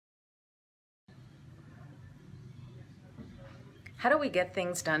How do we get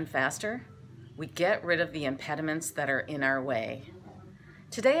things done faster? We get rid of the impediments that are in our way.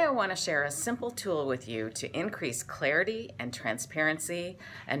 Today I want to share a simple tool with you to increase clarity and transparency,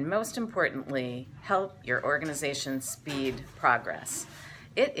 and most importantly, help your organization speed progress.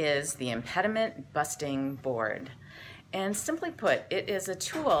 It is the impediment busting board. And simply put, it is a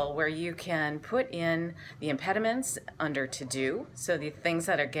tool where you can put in the impediments under to do, so the things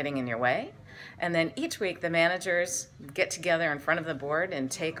that are getting in your way. And then each week the managers get together in front of the board and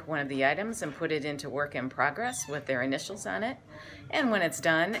take one of the items and put it into work in progress with their initials on it. And when it's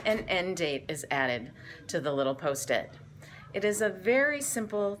done, an end date is added to the little post-it. It is a very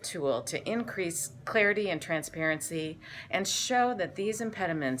simple tool to increase clarity and transparency and show that these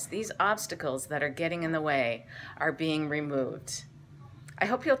impediments, these obstacles that are getting in the way, are being removed. I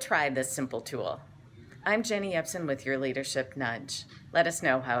hope you'll try this simple tool. I'm Jenny Epson with your Leadership Nudge. Let us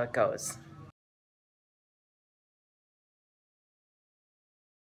know how it goes.